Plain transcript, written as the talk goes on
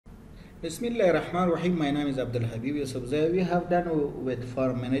Bismillahirrahmanirrahim. My name is Abdul Habib Yusuf. We have done with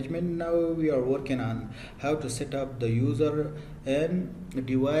farm management. Now we are working on how to set up the user and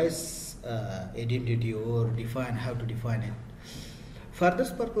device identity or define how to define it. For this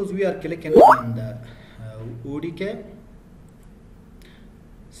purpose, we are clicking on the ODK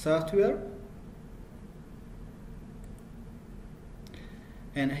software,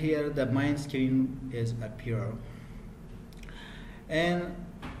 and here the main screen is appear, and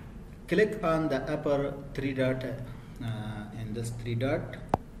click on the upper three dot in this three dot,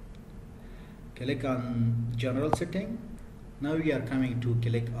 click on general setting. Now we are coming to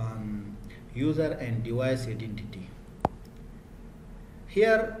click on user and device identity.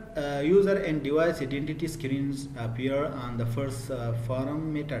 Here user and device identity screens appear on the first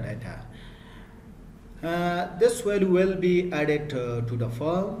form metadata. This value will be added to the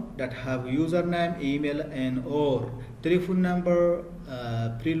form that have username, email and or telephone number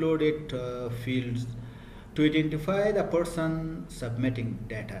preloaded fields to identify the person submitting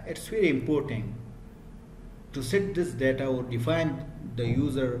data. It's very important to set this data or define the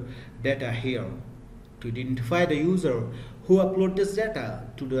user data here to identify the user who upload this data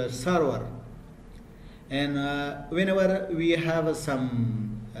to the server. And whenever we have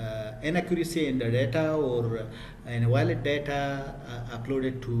some inaccuracy in the data or invalid data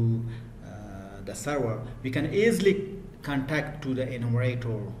uploaded to the server, we can easily contact to the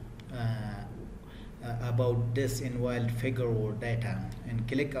enumerator about this invalid figure or data, and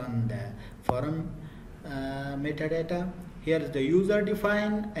click on the forum metadata. Here is the user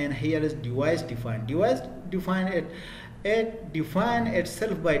defined and here is device defined. Device defined it define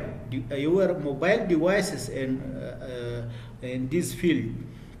itself by your mobile devices in this field,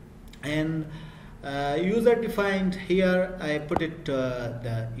 and user defined here I put it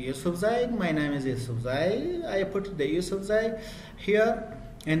the Yusufzai. My name is Yusufzai. I put the Yusufzai here,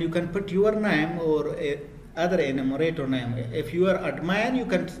 and you can put your name or other enumerator name. If you are admin, you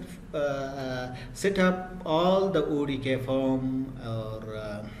can set up all the ODK form or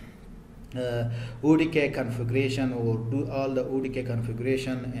ODK configuration, or do all the ODK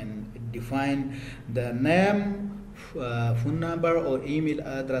configuration and define the name, phone number or email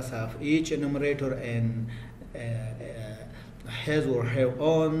address of each enumerator, and his or her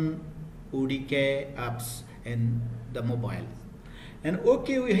own ODK apps in the mobile. And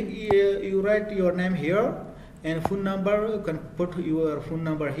okay, you write your name here, and phone number, you can put your phone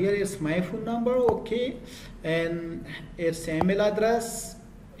number here. Is my phone number, okay, and it's email address.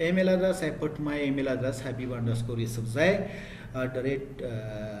 I put my email address habib_yusufzai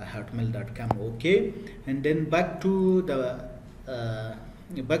 @hotmail.com. okay, and then back to the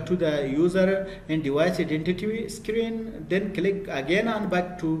user and device identity screen. Then click again on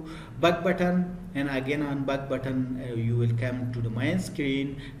back button, and again on back button you will come to the main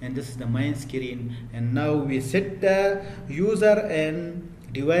screen, and this is the main screen. And now we set the user and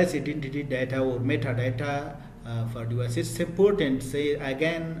device identity data or metadata for device. It's important, say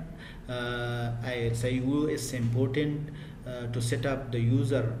again, I say it's important to set up the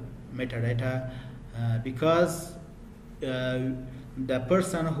user metadata because the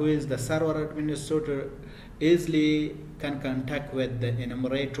person who is the server administrator easily can contact with the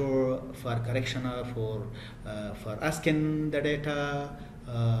enumerator for correction of or for asking the data,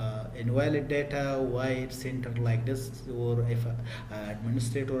 invalid data, why it's entered like this, or if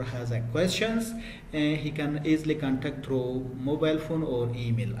administrator has questions, he can easily contact through mobile phone or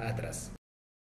email address.